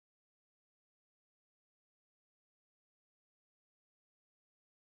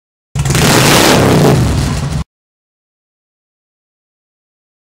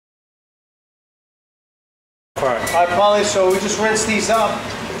Alright, Polly, so we just rinsed these up.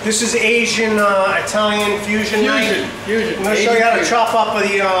 This is Asian, Italian fusion. Fusion. I'm going to show you how to chop up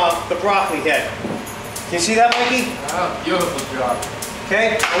the broccoli head. Can you see that, Mikey? Oh, beautiful job.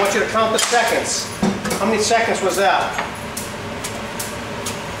 Okay, I want you to count the seconds. How many seconds was that?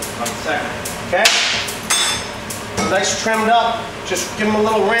 1 second. Okay? Nice trimmed up. Just give them a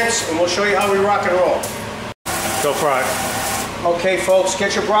little rinse and we'll show you how we rock and roll. Go for it. Okay, folks,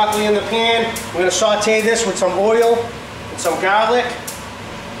 get your broccoli in the pan. We're going to saute this with some oil and some garlic.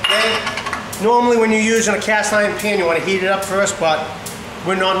 Okay? Normally when you're using a cast iron pan, you want to heat it up first, but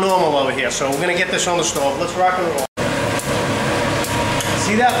we're not normal over here, so we're going to get this on the stove. Let's rock and roll.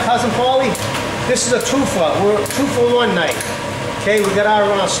 See that, Cousin Paulie? This is a twofer. We're 2-for-1 night. Okay, we got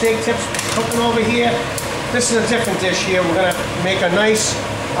our steak tips cooking over here. This is a different dish here. We're going to make a nice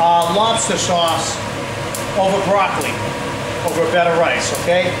lobster sauce over broccoli, over a bed of rice,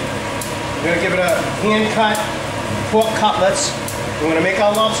 okay? We're going to give it a hand-cut pork cutlets. We're going to make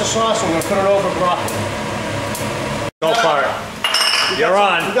our lobster sauce and we're going to put it over broccoli. Go for it. You're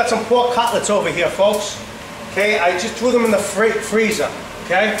on. We've got some pork cutlets over here, folks. Okay, I just threw them in the freezer.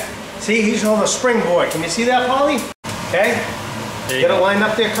 Okay? See, he's on the springboard. Can you see that, Polly? Okay? Get it lined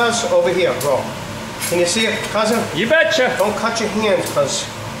up there, cuz. Over here, bro. Can you see it, cousin? You betcha. Don't cut your hands, cuz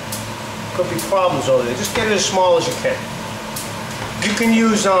could be problems over there. Just get it as small as you can. You can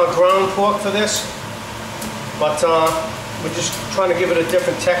use ground pork for this, but we're just trying to give it a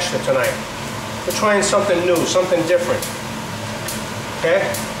different texture tonight. We're trying something new, something different. Okay?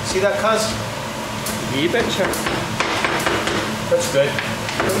 See that, cuz? You betcha. That's good.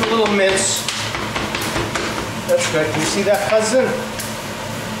 Give it a little mince. That's good. Can you see that, cousin?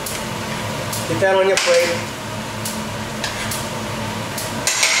 Get that on your plate.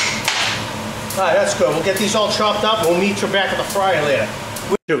 Alright, that's good. We'll get these all chopped up. We'll meet you back at the fryer later.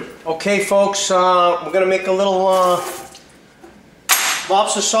 Okay, folks, we're going to make a little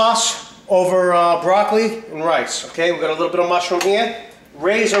lobster sauce over broccoli and rice. Okay, we've got a little bit of mushroom here.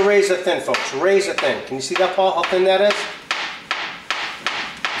 Razor thin, folks. Razor thin. Can you see that, Paul? How thin that is?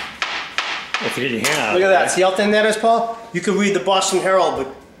 If you get your hand out. Look at that. See how thin that is, Paul? You can read the Boston Herald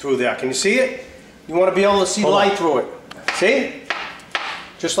through there. Can you see it? You want to be able to see light through it. See?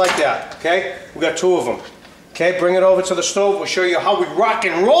 Just like that. Okay? We got 2 of them. Okay? Bring it over to the stove. We'll show you how we rock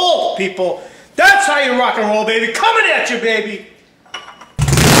and roll, people. That's how you rock and roll, baby. Coming at you, baby.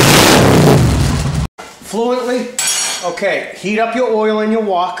 Fluently. Okay, heat up your oil in your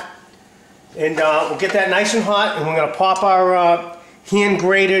wok, and we'll get that nice and hot, and we're going to pop our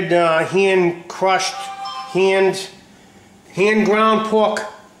hand-grated, hand-crushed, hand-ground pork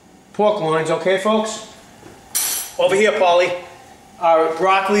loins, okay, folks? Over here, Polly, our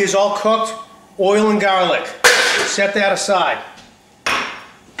broccoli is all cooked, oil and garlic. Set that aside.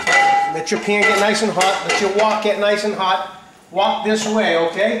 Let your pan get nice and hot, let your wok get nice and hot. Wok this way,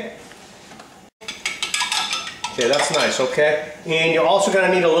 okay? Okay, that's nice, okay? And you're also going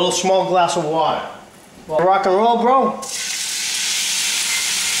to need a little small glass of water. Well, rock and roll, bro.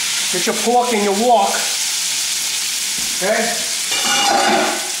 Get your pork in your wok. Okay?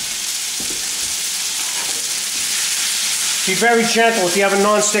 Be very gentle if you have a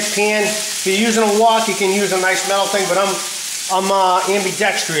non-stick pan. If you're using a wok, you can use a nice metal thing, but I'm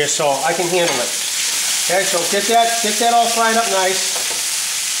ambidextrous, so I can handle it. Okay, so get that all fried up nice.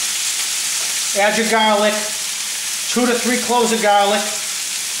 Add your garlic. 2 to 3 cloves of garlic.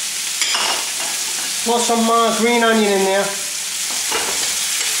 Throw some green onion in there.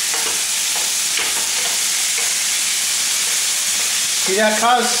 See that,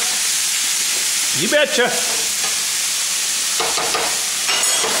 cuz? You betcha.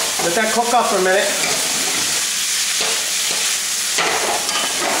 Let that cook up for a minute.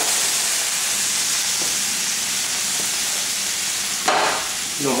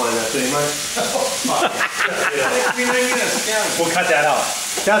 You don't mind that, do you, mind? We'll cut that out.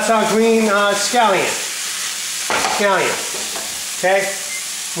 That's our green scallion. Okay?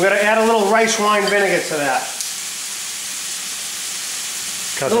 We're going to add a little rice wine vinegar to that.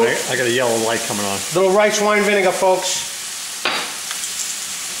 Cousin, I got a yellow light coming on. Little rice wine vinegar, folks.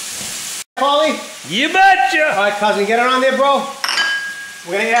 Polly? You betcha! Alright, cousin, get it on there, bro.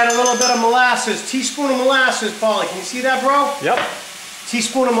 We're going to add a little bit of molasses. Teaspoon of molasses, Polly. Can you see that, bro? Yep.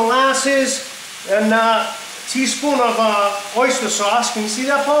 Teaspoon of molasses and teaspoon of oyster sauce. Can you see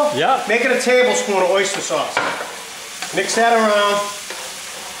that, Paul? Yeah. Make it a tablespoon of oyster sauce. Mix that around.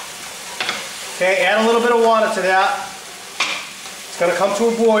 Okay, add a little bit of water to that. It's going to come to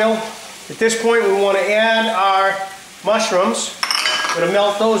a boil. At this point, we want to add our mushrooms. We're going to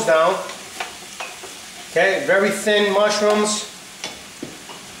melt those down. Okay, very thin mushrooms.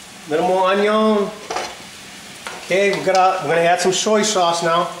 A little more onion. Okay, we're gonna add some soy sauce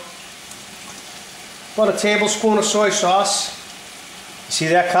now. About a tablespoon of soy sauce. You see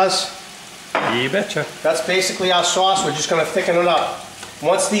that, cuz? You betcha. That's basically our sauce. We're just gonna thicken it up.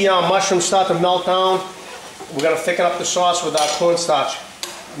 Once the mushrooms start to melt down, we're gonna thicken up the sauce with our cornstarch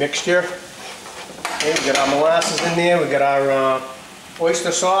mixture. Okay, we got our molasses in there. We got our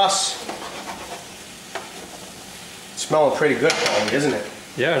oyster sauce. It's smelling pretty good, probably, isn't it?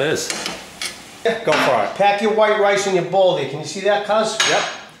 Yeah, it is. Yeah, go for it. Pack your white rice in your bowl there. Can you see that, cuz? Yep.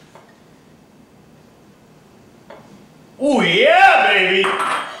 Oh yeah, baby!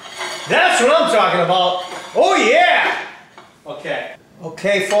 That's what I'm talking about. Oh yeah! Okay.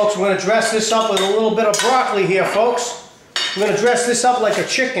 Okay, folks, we're gonna dress this up with a little bit of broccoli here, folks. We're gonna dress this up like a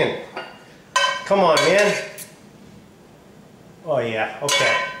chicken. Come on, man. Oh yeah,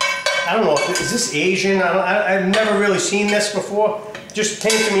 okay. I don't know, is this Asian? I've never really seen this before. Just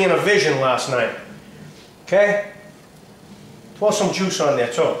came to me in a vision last night. Okay? Pour some juice on there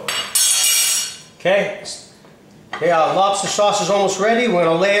too. Okay? Okay, our lobster sauce is almost ready. We're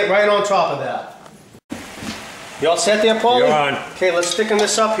gonna lay it right on top of that. You all set there, Paulie? You're on. Okay, let's thicken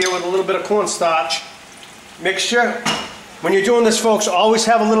this up here with a little bit of cornstarch mixture. When you're doing this, folks, always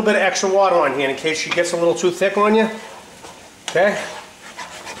have a little bit of extra water on here in case she gets a little too thick on you. Okay?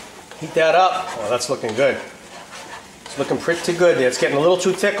 Heat that up. Oh, that's looking good. It's looking pretty good there. It's getting a little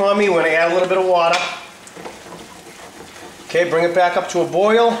too thick on me. We're going to add a little bit of water. Okay, bring it back up to a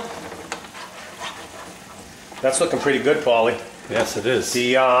boil. That's looking pretty good, Paulie. Yes, it is.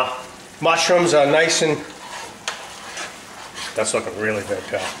 The mushrooms are nice and... That's looking really good,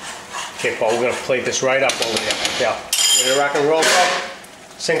 pal. Okay, Paul, we're going to plate this right up over there, pal. Ready to rock and roll, pal?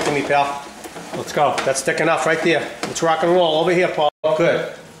 Sing to me, pal. Let's go. That's thick enough right there. Let's rock and roll. Over here, Paul.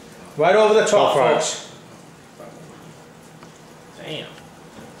 Good. Right over the top, folks. Damn.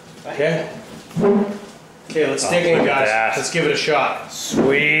 Okay. Okay, let's dig in, guys. Let's give it a shot.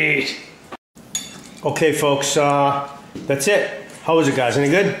 Sweet. Okay, folks. That's it. How was it, guys? Any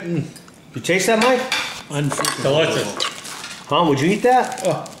good? You taste that, Mike? Delicious. Huh? Would you eat that?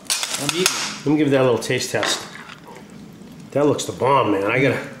 Oh, I'm eating. Let me give that a little taste test. That looks the bomb, man. I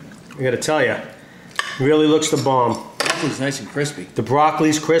gotta tell you, really looks the bomb. Broccoli's nice and crispy. The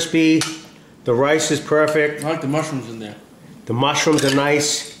broccoli's crispy. The rice is perfect. I like the mushrooms in there. The mushrooms are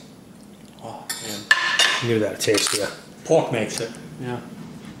nice. Oh man. Give that a taste here. Pork makes it. Yeah.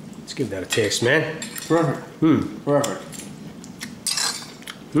 Let's give that a taste, man. Perfect. Perfect.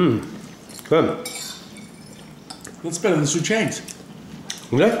 Good. That's better than Suchain's.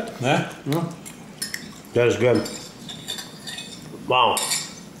 Good? Yeah. That is good. Wow.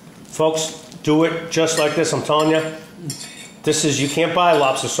 Folks, do it just like this, I'm telling you. This is, you can't buy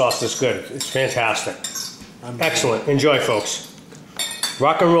lobster sauce this good. It's fantastic. Excellent. Enjoy, folks.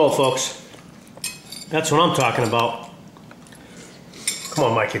 Rock and roll, folks. That's what I'm talking about. Come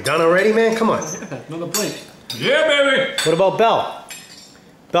on, Mike, you done already, man? Come on. Yeah, another plate. Yeah, baby. What about Belle?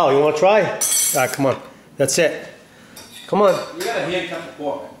 Belle, you want to try? All right, come on. That's it. Come on. You got a hand cut the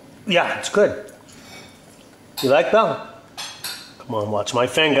pork. Yeah, it's good. You like Belle? Come on, watch my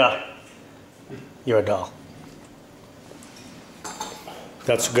finger. You're a doll.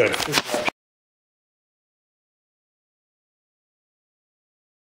 That's good.